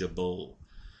eligible.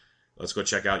 Let's go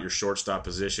check out your shortstop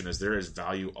position, as there is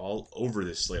value all over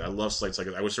this slate. I love slates like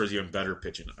it. I wish there was even better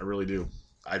pitching. I really do.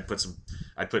 I'd put 2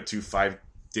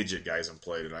 5-digit guys in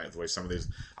play tonight. The way some of these,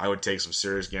 I would take some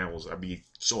serious gambles. I'd be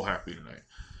so happy tonight.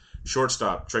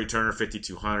 Shortstop, Trey Turner,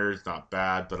 5,200. Not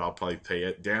bad, but I'll probably pay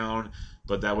it down.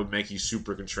 But that would make you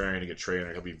super contrarian to get Trey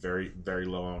Turner. He'll be very, very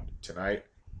low owned tonight.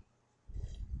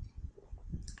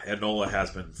 And Nola has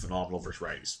been phenomenal versus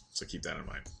righties, so keep that in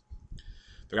mind.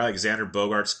 The guy like Xander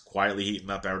Bogaerts quietly heating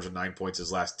up, averaging 9 points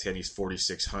his last 10. He's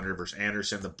 4,600 versus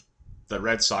Anderson. The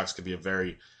Red Sox could be a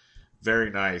very, very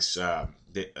nice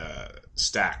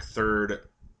stack. Third,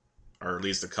 or at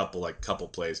least a couple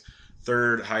plays.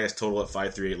 Third highest total at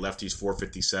 538. Lefties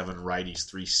 457. Righties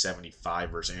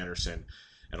 375 versus Anderson.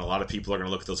 And a lot of people are going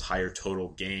to look at those higher total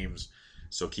games.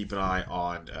 So keep an eye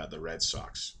on the Red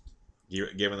Sox.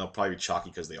 Given they'll probably be chalky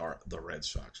because they are the Red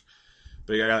Sox.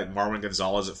 But you got like Marwin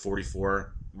Gonzalez at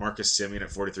 44. Marcus Semien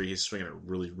at 43. He's swinging it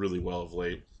really, really well of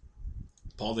late.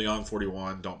 Paul DeJong,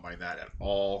 41. Don't mind that at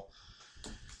all.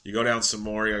 You go down some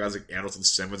more. You got guys like Andrelton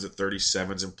Simmons at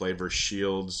 37's in play versus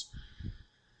Shields.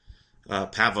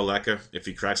 Pat Valleca, if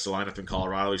he cracks the lineup in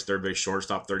Colorado, he's third base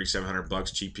shortstop,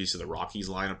 $3,700. Cheap piece of the Rockies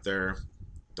lineup there.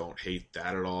 Don't hate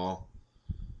that at all.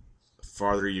 The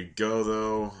farther you go,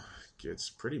 though, gets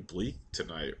pretty bleak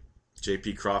tonight.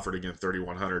 J.P. Crawford, again,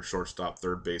 3,100, shortstop,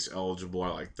 third base eligible. I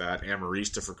like that.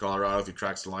 Amarista for Colorado, if he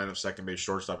cracks the lineup, second base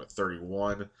shortstop at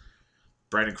 31.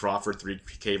 Brandon Crawford,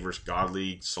 3K versus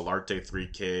Godley. Solarte,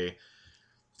 3K.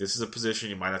 This is a position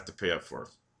you might have to pay up for.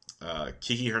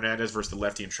 Kiki Hernandez versus the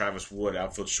lefty and Travis Wood,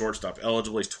 outfield shortstop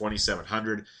eligible. He's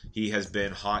 2,700. He has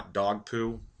been hot dog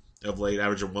poo of late,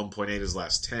 averaging 1.8 his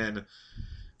last 10.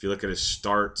 If you look at his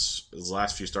starts, his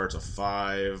last few starts, a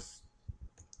 5,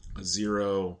 a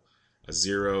 0, a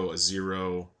 0, a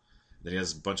 0. Then he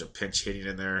has a bunch of pinch hitting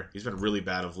in there. He's been really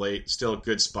bad of late. Still a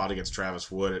good spot against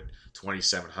Travis Wood at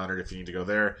 2,700 if you need to go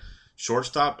there.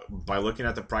 Shortstop, by looking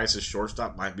at the prices,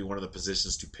 shortstop might be one of the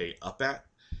positions to pay up at,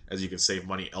 as you can save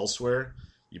money elsewhere.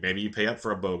 Maybe you pay up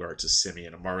for a Bogaerts, a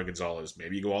Semien, a Marwin Gonzalez.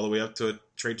 Maybe you go all the way up to a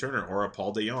Trey Turner or a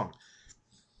Paul DeJong.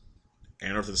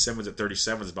 Andrelton Simmons at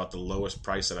 37 is about the lowest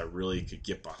price that I really could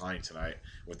get behind tonight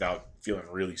without feeling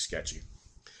really sketchy.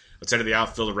 Let's head to the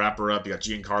outfield to wrap her up. You got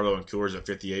Giancarlo and Coors at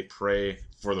 58. Pray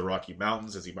for the Rocky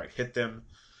Mountains as he might hit them.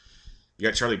 You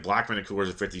got Charlie Blackmon and Coors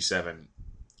at 57.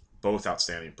 Both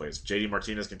outstanding plays. JD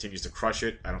Martinez continues to crush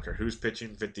it. I don't care who's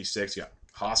pitching. 56. You got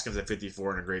Hoskins at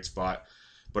 54 in a great spot.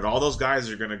 But all those guys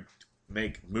are going to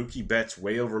make Mookie Betts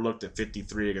way overlooked at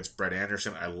 53 against Brett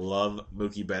Anderson. I love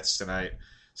Mookie Betts tonight.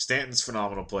 Stanton's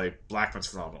phenomenal play. Blackmon's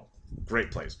phenomenal.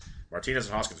 Great plays. Martinez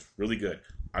and Hoskins, really good.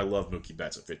 I love Mookie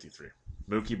Betts at 53.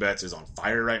 Mookie Betts is on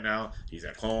fire right now. He's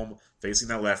at home, facing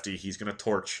that lefty. He's going to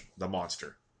torch the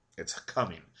monster. It's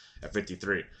coming at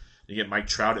 53. You get Mike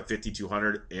Trout at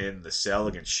 5,200 in the cell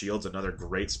against Shields. Another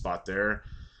great spot there.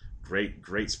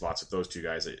 Great spots with those two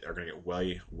guys that are going to get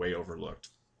way overlooked.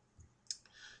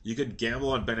 You could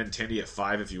gamble on Benintendi at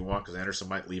 5 if you want, because Anderson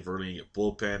might leave early and get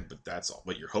bullpen, but that's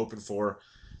what you're hoping for.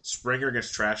 Springer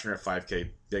against Trashner at 5K.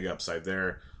 Big upside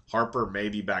there. Harper may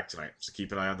be back tonight, so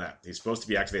keep an eye on that. He's supposed to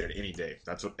be activated any day.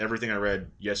 That's what everything I read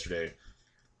yesterday.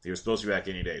 He was supposed to be back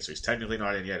any day, so he's technically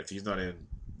not in yet. If he's not in,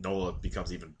 Nola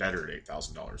becomes even better at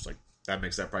 $8,000. Like, that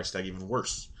makes that price tag even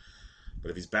worse.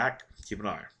 But if he's back, keep an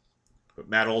eye. But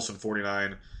Matt Olson,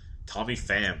 49. Tommy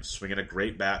Pham swinging a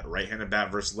great bat, right-handed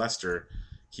bat versus Lester.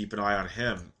 Keep an eye on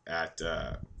him at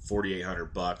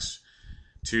 $4,800.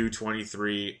 2,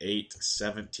 23, 8,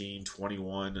 17,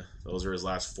 21. Those are his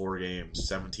last 4 games.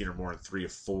 17 or more in 3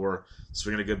 of 4.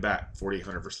 Swinging a good bat.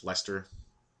 4,800 versus Lester.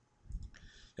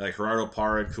 You like Gerardo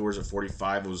Parra and Coors at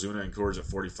 45. Ozuna and Coors at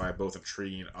 45. Both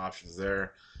intriguing options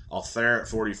there. Altherr at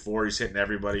 44. He's hitting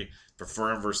everybody.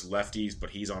 Prefer him versus lefties, but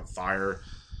he's on fire.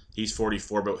 He's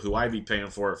 44, but who I'd be paying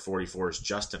for at 44 is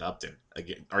Justin Upton.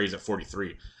 Again, or he's at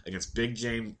 43. Against Big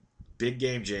Game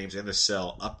James in the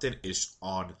cell, Upton is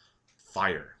on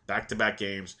fire. Back-to-back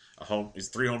games. He's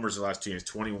 3 homers in the last 2 games.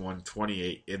 21,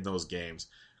 28 in those games.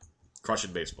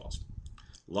 Crushing baseballs.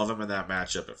 Love him in that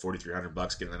matchup at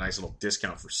 $4,300. Getting a nice little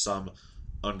discount for some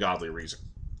ungodly reason.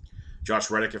 Josh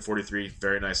Reddick at 43.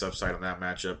 Very nice upside on that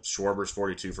matchup. Schwarber's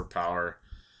 42 for power.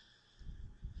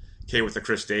 Okay, with the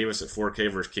Chris Davis at 4K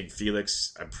versus King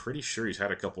Felix. I'm pretty sure he's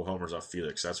had a couple homers off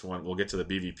Felix. That's one. We'll get to the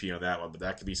BVP on that one, but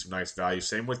that could be some nice value.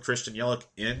 Same with Christian Yelich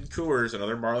in Coors.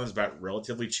 Another Marlins bat,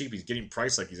 relatively cheap. He's getting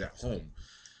priced like he's at home.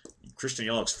 Christian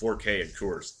Yelich's 4K in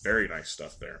Coors. Very nice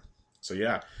stuff there. So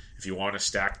yeah, if you want to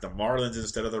stack the Marlins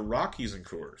instead of the Rockies in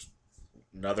Coors,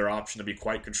 another option to be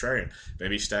quite contrarian.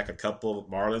 Maybe stack a couple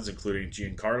Marlins, including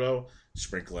Giancarlo,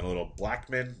 sprinkle in a little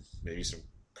Blackman, maybe some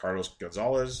Carlos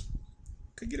Gonzalez.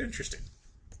 Could get interesting.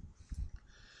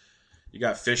 You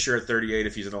got Fisher at 38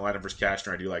 if he's in the lineup versus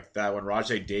Cashner. I do like that one.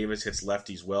 Rajay Davis hits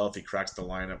lefties well if he cracks the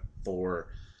lineup for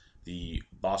the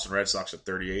Boston Red Sox at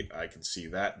 38. I can see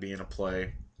that being a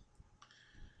play.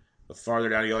 The farther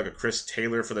down, you got like a Chris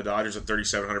Taylor for the Dodgers at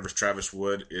 3,700 versus Travis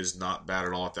Wood is not bad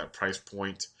at all at that price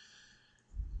point.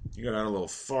 You go down a little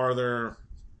farther.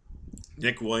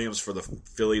 Nick Williams for the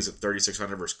Phillies at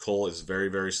 3,600 versus Cole is very,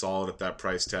 very solid at that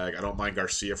price tag. I don't mind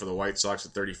Garcia for the White Sox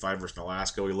at 35 versus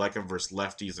Nolasco. We like him versus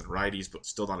lefties and righties, but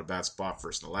still not a bad spot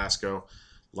versus Nolasco.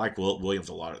 Like Williams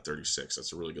a lot at 36.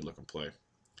 That's a really good looking play.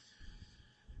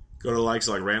 Go to the likes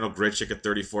of like Randall Grichuk at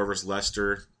 34 versus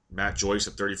Lester. Matt Joyce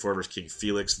at 34 versus King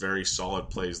Felix. Very solid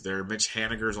plays there. Mitch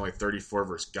Haniger is only 34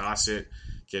 versus Gossett.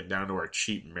 Getting down to our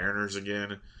cheap Mariners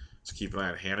again. So keep an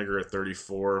eye on Haniger at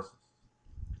 34.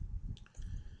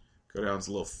 Go down a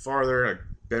little farther.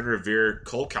 Ben Revere,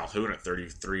 Cole Calhoun at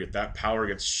 33. At that power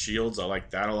against Shields, I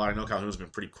like that a lot. I know Calhoun's been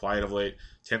pretty quiet of late.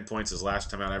 10 points his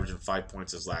last time out, averaging 5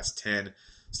 points his last 10.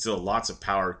 Still lots of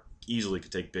power. Easily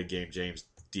could take big game James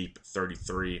deep at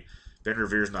 33. Ben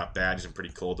Revere's not bad. He's been pretty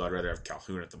cold. I'd rather have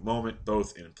Calhoun at the moment.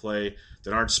 Both in play.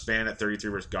 Denard Span at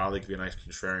 33 versus Godley could be a nice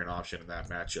contrarian option in that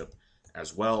matchup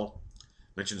as well.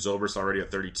 Mentioned Zobrist already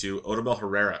at 32. Odubel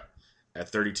Herrera at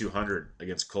 3,200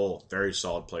 against Cole. Very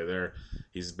solid play there.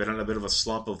 He's been on a bit of a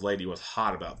slump of late. He was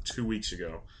hot about 2 weeks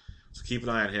ago. So keep an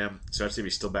eye on him, especially if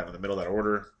he's still batting in the middle of that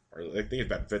order. Or I think he's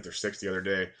batting 5th or 6th the other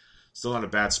day. Still not a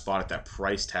bad spot at that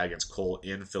price tag against Cole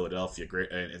in Philadelphia.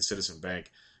 Great in Citizen Bank.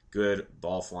 Good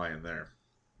ball flying there.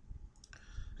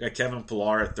 Got Kevin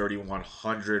Pillar at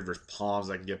 3,100 versus Palms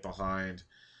I can get behind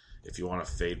if you want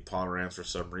to fade Pomeranz for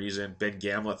some reason. Ben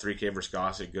Gamble at 3K versus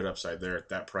Gossett. Good upside there at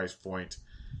that price point.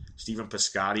 Stephen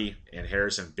Piscotty and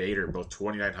Harrison Bader, both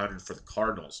 2,900 for the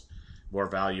Cardinals. More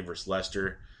value versus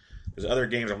Lester. There's other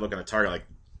games I'm looking to target. Like,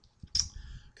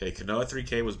 okay, Canoa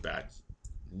 3K was bad.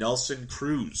 Nelson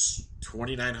Cruz,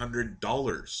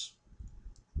 $2,900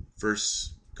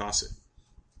 versus Gossett.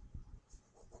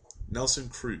 Nelson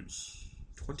Cruz,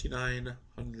 $2,900.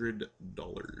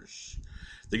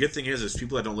 The good thing is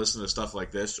people that don't listen to stuff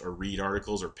like this or read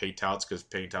articles or pay touts, because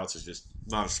paying touts is just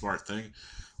not a smart thing.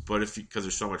 But because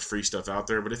there's so much free stuff out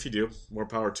there, but if you do, more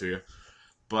power to you.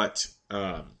 But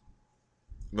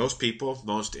most people,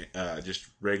 just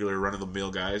regular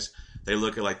run-of-the-mill guys, they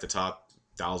look at like the top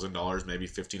 $1,000, maybe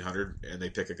 $1,500, and they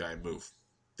pick a guy and move.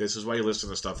 This is why you listen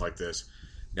to stuff like this.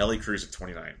 Nelly Cruz at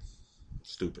 29.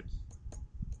 Stupid.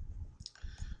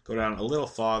 Go down a little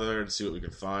farther and see what we can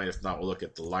find. If not, we'll look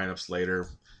at the lineups later,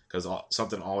 because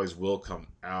something always will come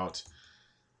out.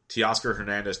 Teoscar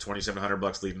Hernandez,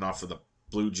 $2,700 leading off for the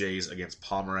Blue Jays against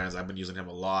Pomeranz. I've been using him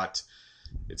a lot.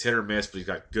 It's hit or miss, but he's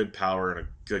got good power and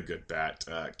a good bat.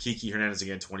 Kiki Hernandez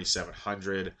again,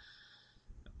 2,700.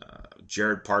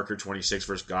 Jared Parker, 26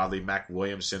 versus Godley. Mac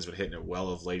Williamson's been hitting it well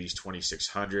of late. He's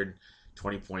 2,600.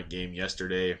 20-point game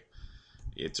yesterday.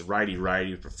 It's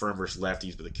righty-righty. Prefer versus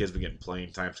lefties, but the kid's been getting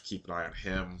playing time, so keep an eye on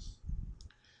him.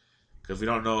 Because we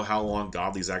don't know how long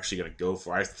Godley's actually going to go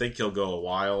for. I think he'll go a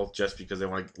while, just because they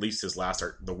want at least his last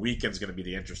start. The weekend's going to be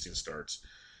the interesting starts.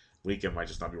 Weekend might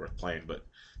just not be worth playing. But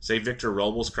say Victor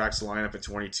Robles cracks the lineup at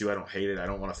 22. I don't hate it. I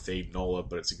don't want to fade Nola,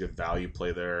 but it's a good value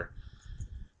play there.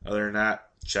 Other than that,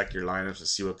 check your lineups and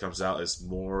see what comes out as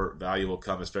more value will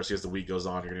come, especially as the week goes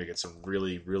on. You're going to get some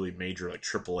really, really major, like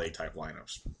AAA type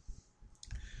lineups.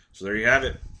 So there you have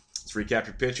it. Let's recap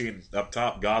your pitching. Up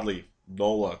top, Godley,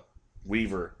 Nola,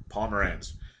 Weaver,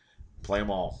 Pomeranz. Play them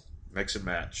all. Mix and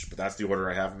match. But that's the order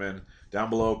I have them in. Down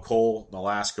below, Cole,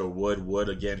 Nolasco, Wood. Wood,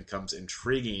 again, comes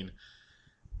intriguing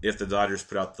if the Dodgers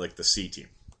put out like the C team.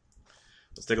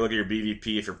 Let's take a look at your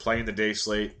BVP. If you're playing the day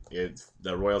slate, it's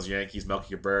the Royals-Yankees.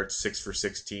 Melky Cabrera, 6 for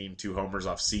 16, 2 homers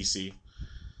off CC.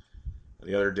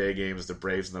 The other day games, the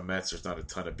Braves and the Mets, there's not a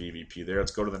ton of BVP there.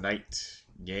 Let's go to the night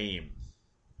game.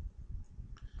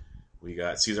 We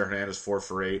got Cesar Hernandez 4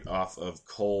 for 8 off of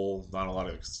Cole. Not a lot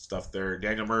of stuff there.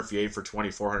 Daniel Murphy 8 for 20,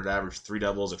 400 average, 3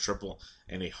 doubles, a triple,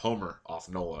 and a homer off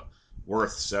Nola.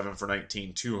 Worth 7 for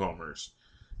 19, 2 homers.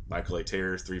 Michael A.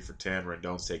 Taylor 3 for 10.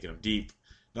 Rendon's taking him deep.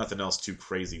 Nothing else too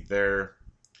crazy there.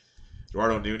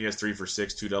 Eduardo Nunez 3 for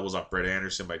 6, 2 doubles off Brett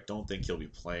Anderson, but I don't think he'll be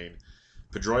playing.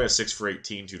 Pedroia 6 for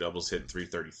 18, 2 doubles, hitting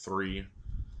 333.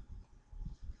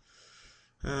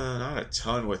 Not a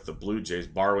ton with the Blue Jays.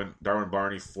 Darwin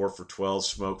Barney 4 for 12,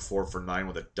 Smoke 4 for 9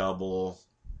 with a double.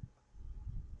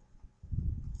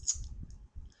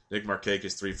 Nick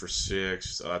Markakis 3 for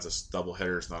 6. So that's a double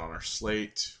hitter. It's not on our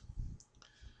slate.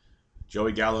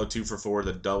 Joey Gallo 2 for 4 with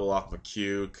a double off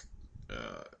McHugh.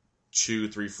 Chu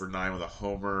 3 for 9 with a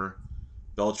homer.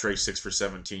 Beltre 6 for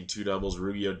 17, 2 doubles.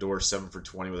 Rugi Odor 7 for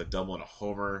 20 with a double and a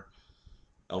homer.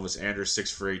 Elvis Andrus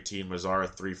 6 for 18. Mazzara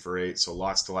 3 for 8. So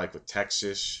lots to like with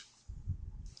Texas.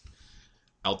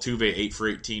 Altuve 8 for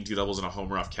 18, 2 doubles and a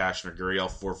homer off Cashner.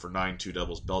 Gurriel 4 for 9, 2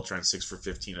 doubles. Beltran 6 for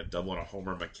 15, a double and a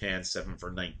homer. McCann 7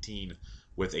 for 19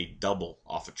 with a double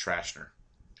off of Trashner.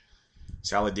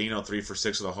 Saladino 3 for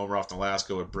 6 with a homer off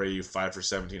Nolasco. Abreu 5 for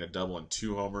 17, a double and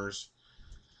 2 homers.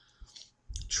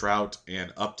 Trout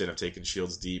and Upton have taken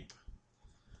Shields deep.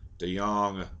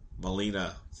 DeYoung,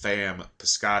 Molina, Pham,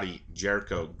 Piscotty,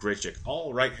 Jericho, Grichuk,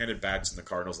 all right-handed bats in the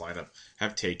Cardinals lineup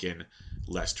have taken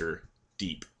Lester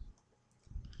deep.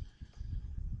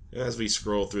 As we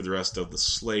scroll through the rest of the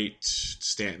slate,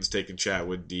 Stanton's taken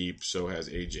Chatwood deep, so has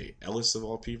A.J. Ellis of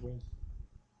all people.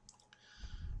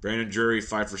 Brandon Drury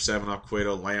 5 for 7 off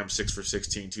Cueto. Lamb 6 for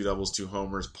 16, 2 doubles, 2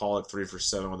 homers. Pollock 3 for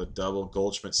 7 with a double.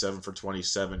 Goldschmidt 7 for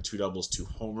 27, 2 doubles, 2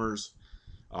 homers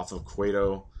off of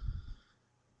Cueto.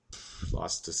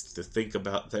 Lots to think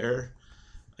about there.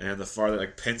 And the farther,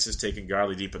 like Pence has taken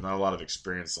Godley deep, but not a lot of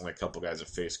experience. Only a couple guys have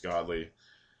faced Godley.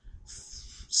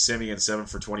 Semien 7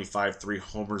 for 25, 3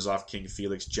 homers off King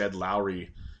Felix. Jed Lowry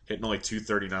hitting only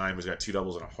 239, but he's got 2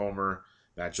 doubles and a homer.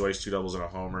 Matt Joyce 2 doubles and a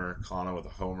homer. Kano with a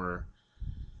homer.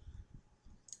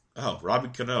 Oh, Robbie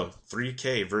Cano,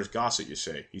 3K versus Gossett, you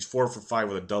say. He's 4 for 5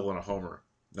 with a double and a homer.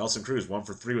 Nelson Cruz, 1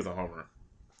 for 3 with a homer.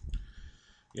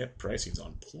 Yep, pricing's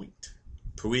on point.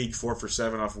 Puig, 4 for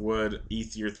 7 off Wood.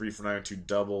 Ethier, 3 for 9, 2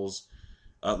 doubles.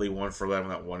 Utley, 1 for 11.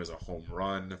 That one is a home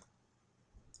run.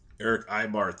 Eric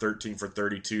Ibar, 13 for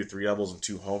 32, 3 doubles and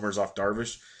 2 homers off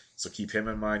Darvish. So keep him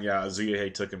in mind. Yeah,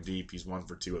 Azuya took him deep. He's 1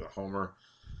 for 2 with a homer.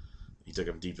 He took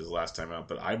him deep his last time out.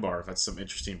 But Ibar, that's some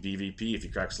interesting BVP. If he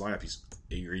cracks the lineup, he's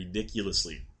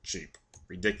ridiculously cheap.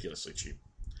 Ridiculously cheap.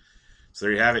 So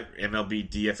there you have it. MLB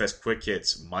DFS Quick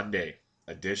Hits Monday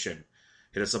edition.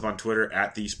 Hit us up on Twitter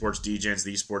at TheSportsDgens,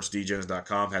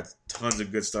 TheSportsDgens.com. Had tons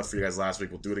of good stuff for you guys last week.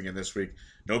 We'll do it again this week.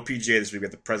 No PGA this week. We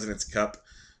got the President's Cup.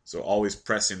 So always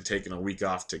pressing, taking a week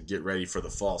off to get ready for the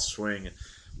fall swing.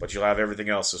 But you'll have everything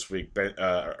else this week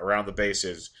around the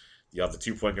bases. You'll have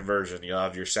the 2-point conversion. You'll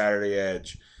have your Saturday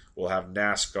Edge. We'll have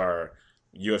NASCAR.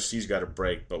 UFC's got a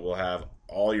break, but we'll have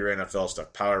all your NFL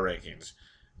stuff, power rankings,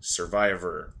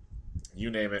 Survivor, you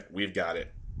name it, we've got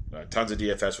it. Tons of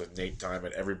DFS with Nate Time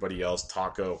and everybody else,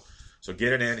 Taco. So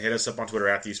get it in. Hit us up on Twitter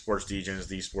at TheSportsDgens,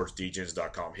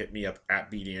 TheSportsDgens.com. Hit me up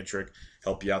at BDintric.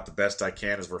 Help you out the best I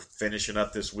can as we're finishing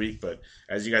up this week. But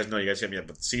as you guys know, you guys hit me up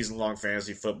with season-long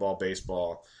fantasy, football,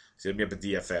 baseball. So hit me up at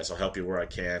DFS. I'll help you where I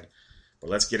can. But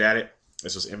let's get at it.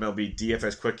 This was MLB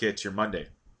DFS Quick Hits, your Monday,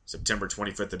 September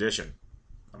 25th edition.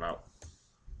 I'm out.